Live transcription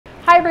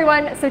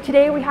everyone, so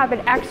today we have an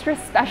extra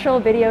special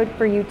video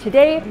for you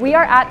today. We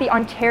are at the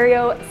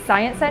Ontario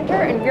Science Centre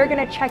and we're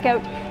going to check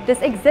out this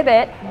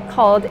exhibit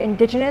called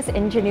Indigenous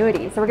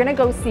Ingenuity. So we're going to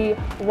go see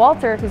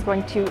Walter, who's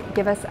going to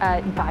give us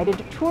a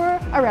guided tour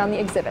around the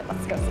exhibit.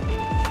 Let's go see.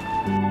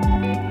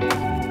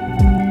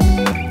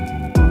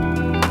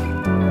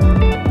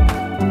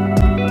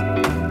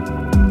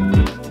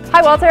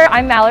 Hi Walter,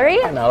 I'm Mallory.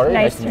 Hi Mallory,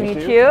 nice to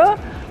meet you.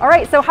 All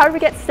right, so how do we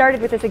get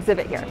started with this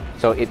exhibit here?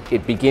 So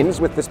it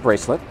begins with this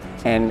bracelet,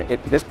 and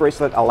this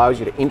bracelet allows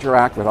you to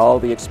interact with all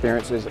the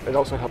experiences. It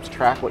also helps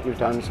track what you've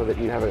done so that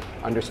you have an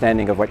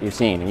understanding of what you've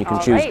seen. And you can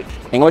choose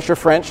English or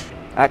French,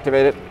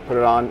 activate it, put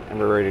it on, and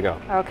we're ready to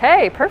go.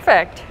 Okay,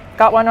 perfect.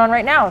 Got one on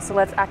right now, so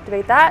let's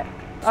activate that.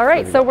 All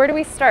right, so where do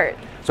we start?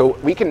 So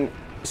we can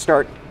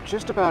start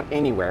just about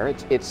anywhere.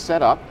 It's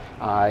set up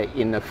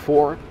in the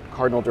 4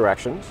 cardinal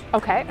directions.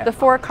 Okay, the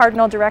 4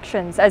 cardinal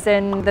directions, as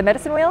in the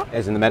medicine wheel?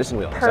 As in the medicine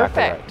wheel,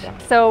 perfect. Exactly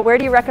right. Yeah. So where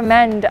do you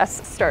recommend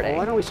us starting? Well,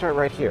 why don't we start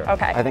right here?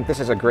 Okay. I think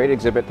this is a great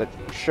exhibit that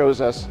shows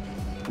us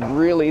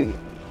really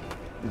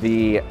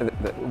the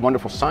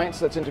wonderful science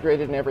that's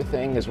integrated in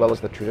everything, as well as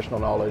the traditional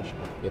knowledge.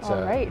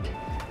 All right.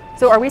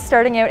 So are we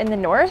starting out in the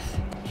north?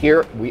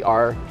 Here we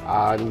are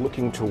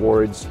looking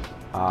towards,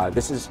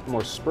 this is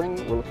more spring,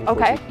 we're looking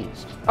towards the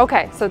east.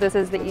 Okay, so this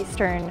is the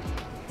eastern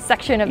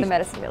section of the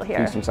medicine wheel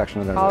here. Eastern section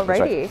of the medicine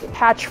wheel. Alrighty.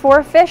 Catch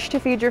 4 fish to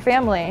feed your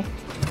family.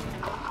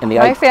 And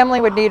My family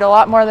would need a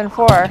lot more than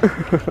 4.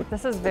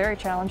 This is very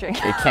challenging.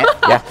 It can't,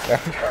 yeah.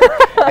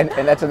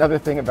 And that's another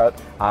thing about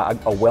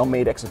a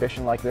well-made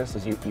exhibition like this,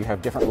 is you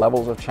have different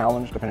levels of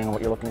challenge depending on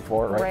what you're looking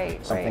for,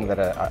 right? Something that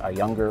a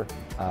younger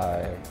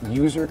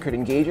user could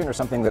engage in, or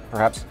something that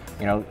perhaps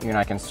you and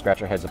I can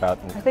scratch our heads about.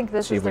 And I think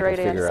this is the right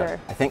answer.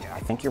 I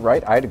think you're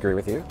right. I'd agree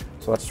with you.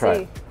 So let's try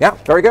it. Yeah,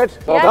 very good.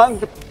 Well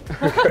done.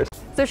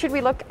 So should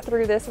we look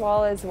through this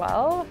wall as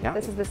well? Yeah.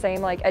 This is the same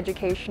like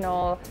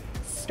educational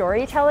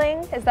storytelling.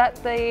 Is that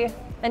the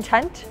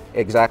intent?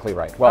 Exactly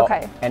right. Well,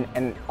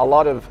 and a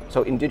lot of,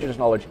 so Indigenous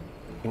knowledge,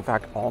 in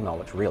fact, all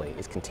knowledge really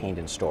is contained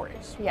in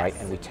stories, right?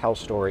 And we tell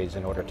stories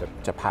in order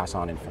to pass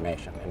on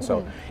information. And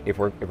so if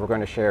we're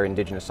going to share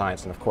Indigenous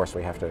science, then of course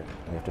we have to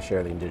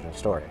share the Indigenous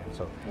story. And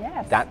so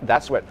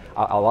that's what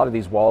a lot of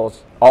these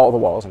walls, all the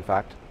walls in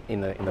fact,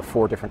 in the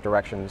 4 different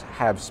directions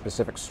have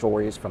specific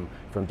stories from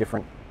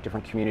different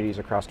communities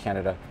across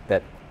Canada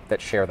that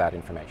share that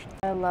information.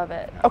 I love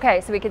it. Okay,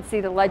 so we can see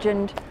the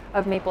legend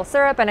of maple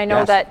syrup, and I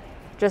know that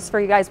just for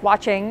you guys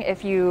watching,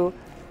 if you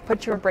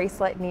put your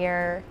bracelet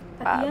near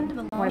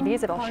one of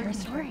these, it'll share a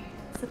story.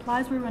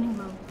 Supplies were running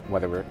low.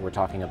 Whether we're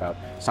talking about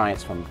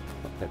science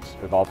that's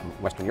evolved from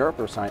Western Europe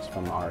or science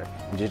from our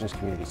Indigenous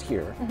communities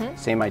here,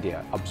 same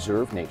idea.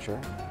 Observe nature,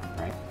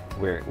 right?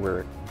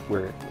 We're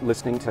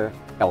listening to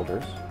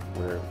elders,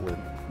 we're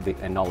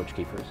knowledge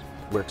keepers.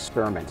 We're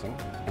experimenting,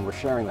 and we're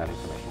sharing that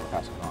information, we're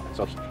passing it on. And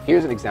so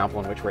here's an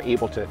example in which we're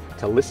able to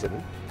listen,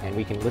 and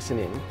we can listen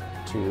in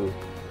to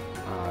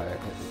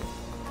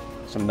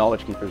some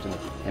knowledge keepers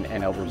and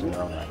elders in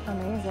their own right.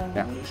 Amazing.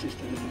 Yeah.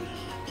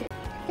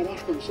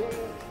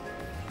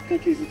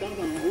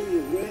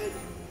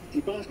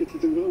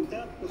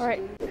 All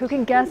right, who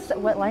can guess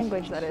what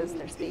language that is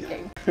they're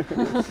speaking?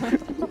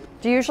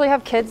 Do you usually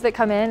have kids that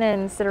come in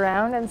and sit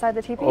around inside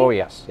the teepee? Oh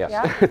yes.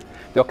 Yeah?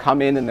 They'll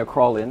come in and they'll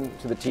crawl in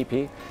to the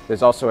teepee.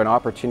 There's also an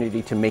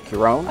opportunity to make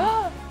your own.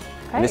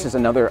 And this is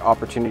another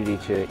opportunity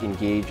to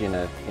engage in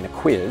a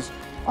quiz.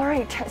 All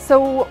right,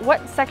 so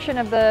what section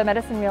of the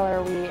medicine wheel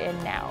are we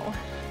in now?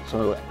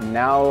 So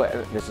now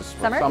this is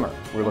for summer.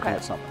 We're looking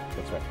at summer.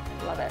 That's right.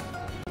 Love it.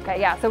 Okay,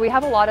 yeah, so we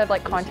have a lot of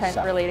content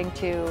relating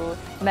to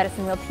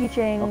medicine wheel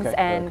teachings,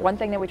 and one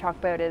thing that we talk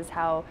about is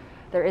how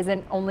there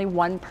isn't only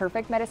one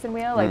perfect medicine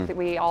wheel, like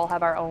we all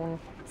have our own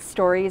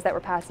stories that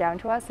were passed down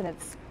to us, and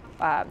it's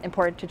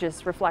important to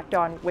just reflect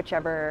on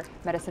whichever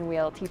medicine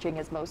wheel teaching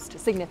is most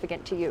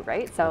significant to you,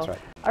 right? So, that's right.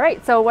 All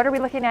right, so what are we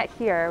looking at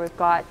here? We've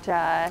got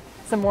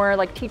some more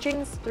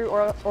teachings through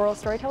oral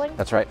storytelling?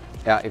 That's right,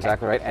 yeah,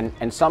 exactly right.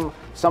 And some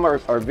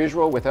are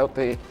visual without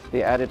the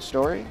added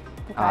story.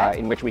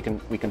 In which we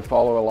can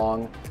follow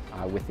along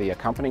with the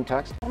accompanying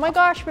text. Oh my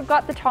gosh, we've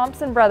got the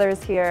Thompson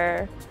brothers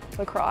here.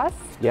 Lacrosse?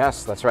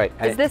 Yes, that's right.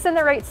 Is this in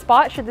the right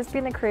spot? Should this be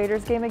in the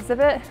Creators Game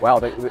exhibit? Well,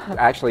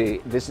 actually,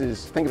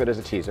 think of it as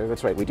a teaser.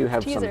 That's right. We do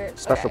have some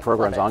special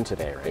programs on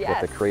today, right?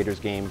 With the Creators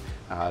Game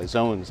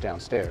zones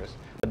downstairs.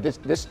 But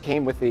this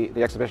came with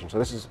the exhibition, so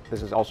this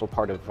is also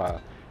part of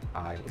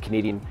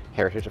Canadian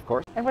heritage, of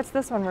course. And what's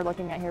this one we're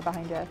looking at here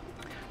behind you?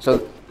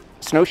 So,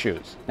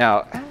 snowshoes.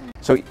 Now,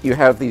 so you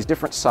have these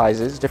different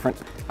sizes, different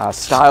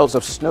styles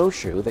of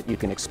snowshoe that you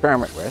can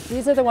experiment with.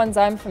 These are the ones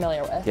I'm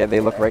familiar with. Yeah, they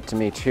look right to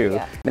me too.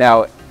 Yeah.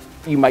 Now,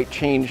 you might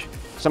change,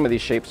 some of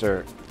these shapes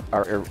are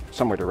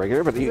somewhat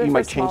irregular, but you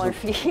might change them.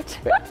 Feet.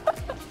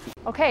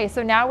 Okay,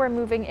 so now we're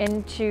moving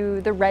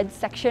into the red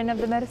section of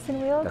the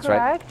medicine wheel,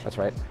 correct? That's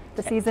right.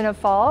 The season of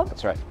fall?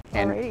 That's right.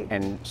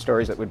 And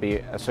stories that would be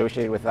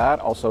associated with that,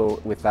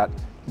 also with that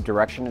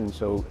direction, and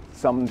so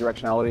some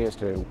directionality as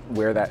to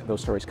where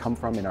those stories come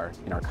from in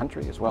our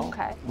country as well.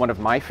 Okay. One of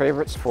my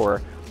favorites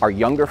for our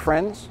younger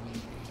friends,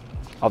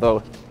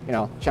 although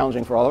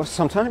challenging for all of us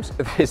sometimes,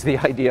 is the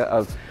idea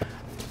of,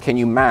 can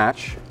you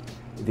match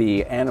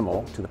the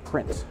animal to the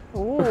print?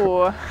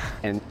 Ooh.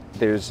 And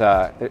there's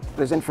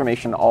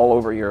information all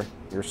over your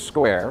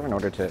square in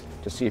order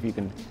to see if you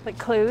can, like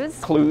clues?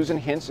 Clues and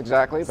hints,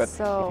 exactly. But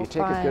so if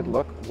you take a good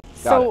look,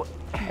 so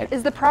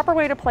is the proper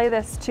way to play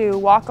this to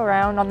walk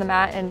around on the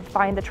mat and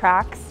find the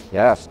tracks?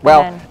 Yes.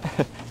 Well,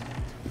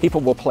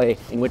 people will play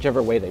in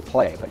whichever way they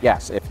play, but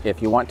yes,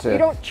 if you want to. You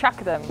don't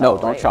chuck them. No,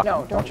 though, don't right? chuck no,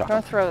 them. Don't chuck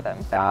Don't throw them.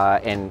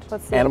 And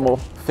animal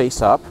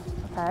face up.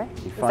 Okay.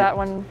 Is that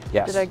one?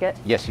 Yes. Did I get?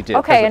 Yes, you did.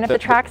 Okay, and if the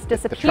tracks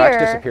disappear. The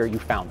tracks disappear, you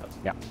found them.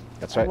 Yeah,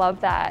 that's right. I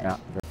love that. Yeah.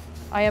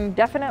 I am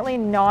definitely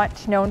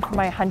not known for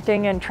my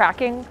hunting and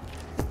tracking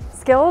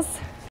skills.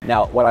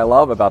 Now, what I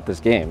love about this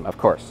game, of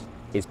course,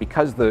 is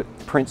because the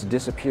prints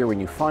disappear when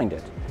you find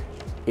it,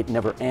 it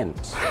never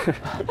ends.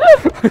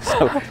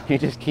 So you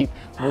just keep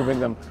moving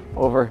them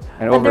over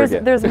and over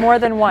again. There's more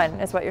than one,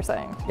 is what you're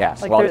saying.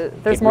 Yes. Like well,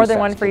 there's more than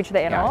one for each of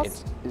the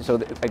animals? Yeah,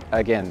 so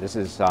again, this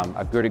is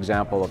a good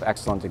example of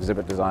excellent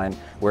exhibit design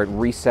where it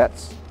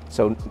resets.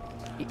 So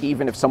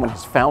even if someone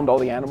has found all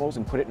the animals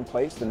and put it in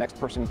place, the next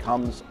person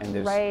comes and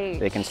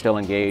they can still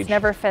engage. It's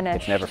never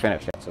finished. It's never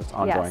finished, so it's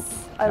ongoing.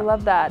 Yes, I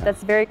love that. Yeah.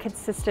 That's very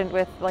consistent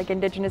with like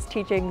Indigenous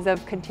teachings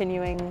of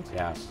continuing.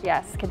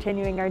 Yes,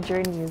 continuing our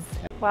journeys.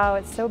 Yeah. Wow,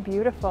 it's so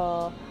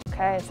beautiful.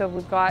 Okay, so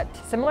we've got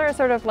similar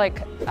sort of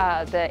like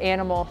the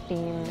animal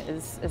theme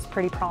is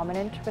pretty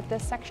prominent with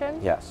this section.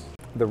 Yes,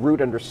 the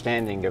root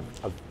understanding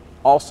of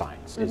all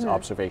science is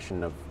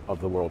observation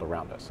of the world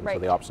around us, and so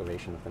the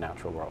observation of the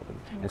natural world.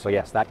 And so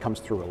yes, that comes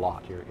through a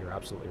lot. You're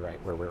absolutely right,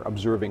 where we're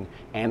observing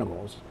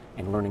animals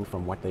and learning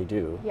from what they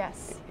do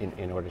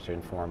in order to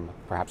inform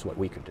perhaps what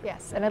we could do.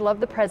 Yes, and I love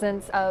the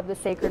presence of the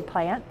sacred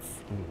plants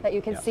that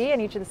you can see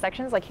in each of the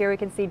sections. Like here we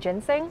can see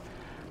ginseng.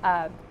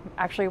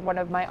 Actually, one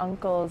of my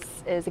uncles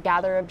is a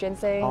gatherer of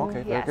ginseng. Oh,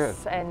 okay, very good.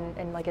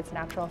 And like its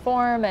natural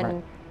form,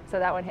 and so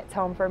that one hits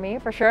home for me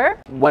for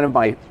sure. One of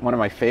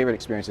my favorite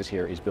experiences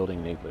here is building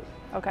an igloo.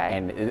 Okay.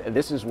 And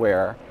this is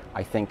where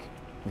I think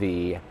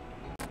the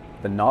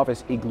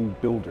novice igloo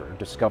builder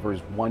discovers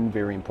one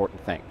very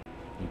important thing.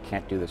 You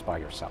can't do this by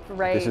yourself.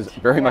 Right. This is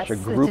very much a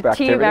group it's a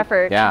team activity.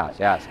 effort.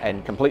 Yes.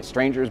 And complete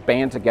strangers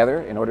band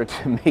together in order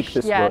to make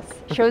this work.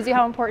 Yes. Shows you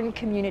how important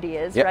community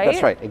is, right? Right.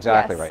 That's right.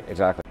 Exactly right.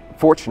 Exactly.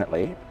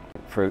 Fortunately,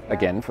 for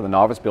the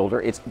novice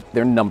builder,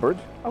 they're numbered.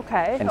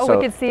 Okay. And so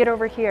we can see it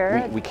over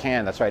here. We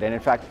can. That's right. And in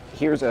fact,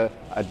 here's a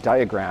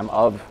diagram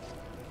of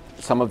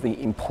some of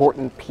the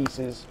important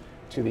pieces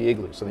to the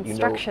igloo, so that you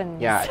know. Instructions.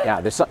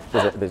 Yeah.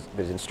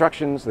 There's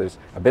instructions. There's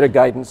a bit of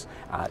guidance.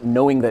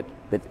 Knowing that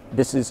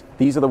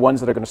these are the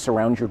ones that are going to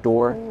surround your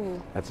door.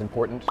 Ooh. That's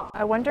important.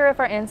 I wonder if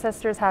our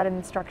ancestors had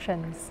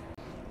instructions.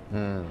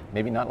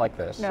 Maybe not like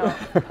this. No.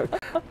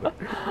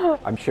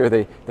 I'm sure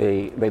they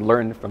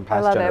learned from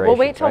past generations. I love it. We'll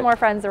wait till more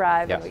friends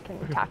arrive and we can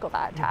tackle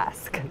that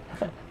task.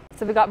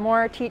 So we got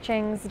more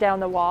teachings down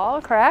the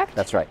wall, correct?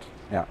 That's right.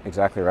 Yeah,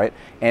 exactly right.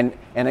 And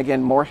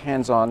again, more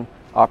hands-on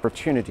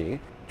opportunity.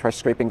 Try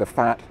scraping the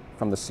fat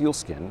from the seal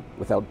skin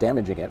without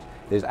damaging it.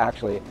 There's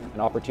actually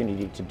an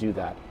opportunity to do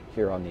that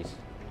here on this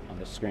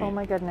screen. Oh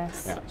my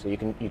goodness. Yeah. So you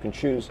can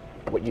choose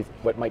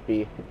what might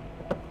be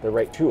the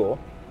right tool.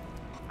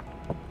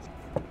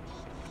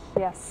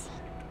 Yes.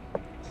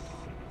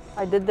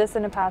 I did this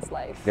in a past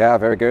life. Yeah,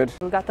 very good.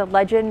 We got the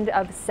legend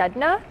of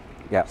SEDNA.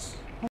 Yes.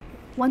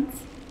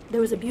 Once, there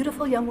was a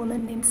beautiful young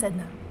woman named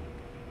SEDNA.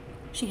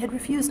 She had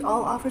refused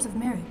all offers of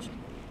marriage,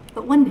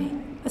 but one day,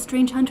 a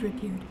strange hunter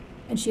appeared,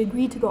 and she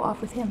agreed to go off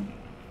with him.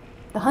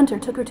 The hunter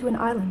took her to an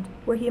island,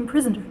 where he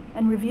imprisoned her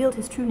and revealed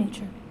his true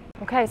nature.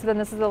 Okay, so then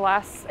this is the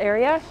last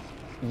area?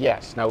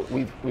 Yes. Now,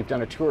 we've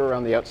done a tour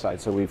around the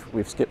outside, so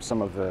we've skipped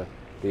some of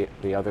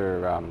the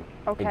other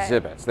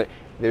exhibits.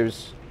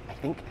 There's, I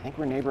think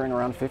we're neighboring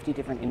around 50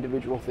 different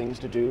individual things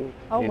to do,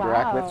 and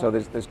interact with. So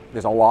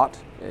there's a lot.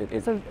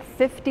 So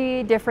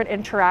 50 different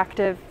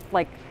interactive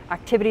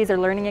activities or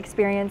learning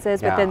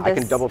experiences within this. I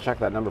can double check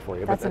that number for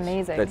you. That's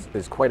amazing.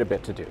 There's quite a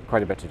bit to do.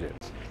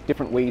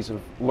 Different ways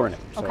of learning.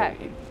 So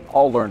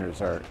all learners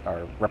are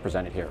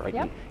represented here, right?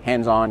 Yep.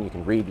 Hands-on. You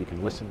can read. You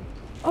can listen.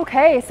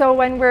 Okay, so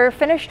when we're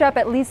finished up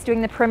at least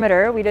doing the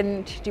perimeter, we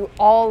didn't do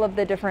all of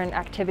the different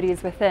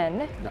activities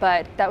within,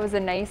 but that was a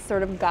nice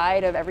sort of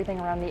guide of everything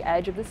around the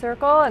edge of the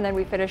circle, and then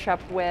we finish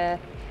up with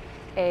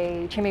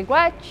a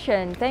chimigwech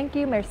and thank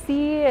you,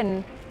 merci,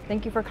 and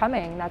thank you for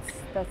coming. That's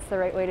the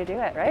right way to do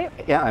it, right?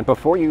 Yeah, and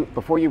before you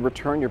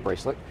return your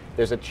bracelet,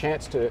 there's a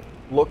chance to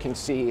look and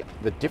see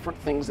the different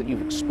things that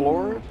you've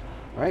explored.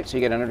 Right, so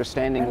you get an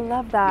understanding. I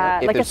love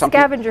that, like a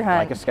scavenger hunt.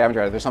 Like a scavenger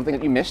hunt. If there's something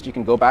that you missed, you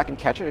can go back and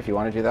catch it if you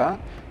want to do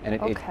that.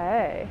 And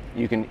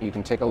you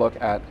can take a look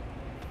at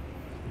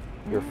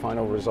your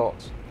final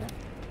results. Yeah.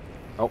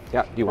 Oh,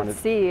 yeah. Do you want to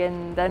see?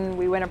 And then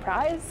we win a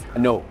prize?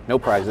 No, no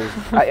prizes.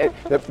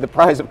 The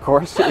prize, of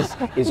course,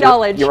 is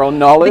knowledge. Your own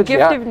knowledge. The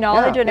gift of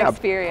knowledge and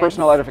experience.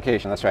 Personal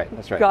edification. That's right.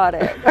 That's right. Got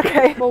it.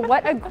 Okay. Well,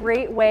 what a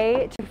great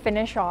way to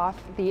finish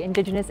off the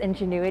Indigenous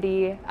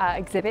Ingenuity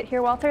exhibit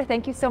here, Walter.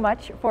 Thank you so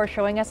much for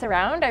showing us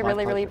around. I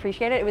really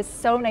appreciate it. It was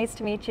so nice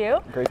to meet you.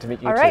 Great to meet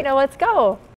you too. All right, now let's go.